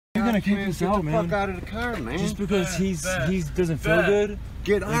gonna kick us out, man. Get the fuck out of the car, man. Just because he doesn't feel good?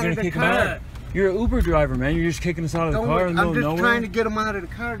 Get out of the car. You're an Uber driver, man. You're just kicking us out of the car in the middle of nowhere. I'm just trying to get him out of the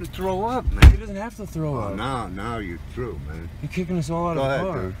car to throw up, man. He doesn't have to throw up. Now you're through, man. You're kicking us all out of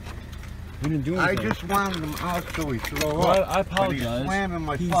the car. Dude. We didn't do anything. I just wanted him out so he throw up. I apologize. But he's slamming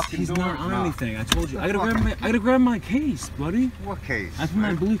my fucking he's doors not on now. anything. I told you. I gotta grab my case, buddy. What case? I put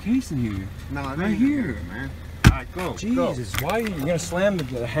my blue case in here. No, right here, man. Alright, go. Jesus, why are you gonna slam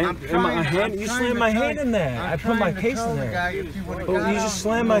the hand in my hand? You slammed my hand in there. I put my case in there. Oh, you just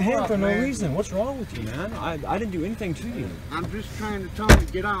slammed my hand for no reason. What's wrong with you, man? I didn't do anything to you. I'm just trying to tell him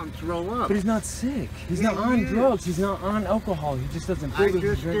to get out and throw up. But he's not sick. He's not on drugs. He's not on alcohol. He just doesn't feel good. I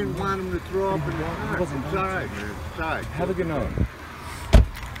just didn't want him to throw up in the car. It's alright, man. It's alright. Have a good night.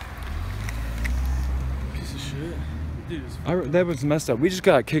 Piece of shit. That was messed up. We just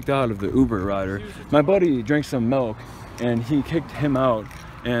got kicked out of the Uber rider. My buddy drank some milk and he kicked him out,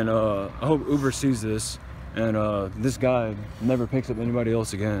 and I hope Uber sees this, and this guy never picks up anybody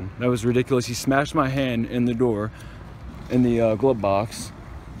else again. That was ridiculous. He smashed my hand in the door, in the glove box,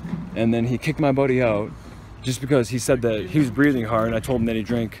 and then he kicked my buddy out just because he said that he was breathing hard, and I told him that he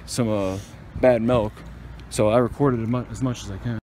drank some bad milk. So I recorded as much as I can.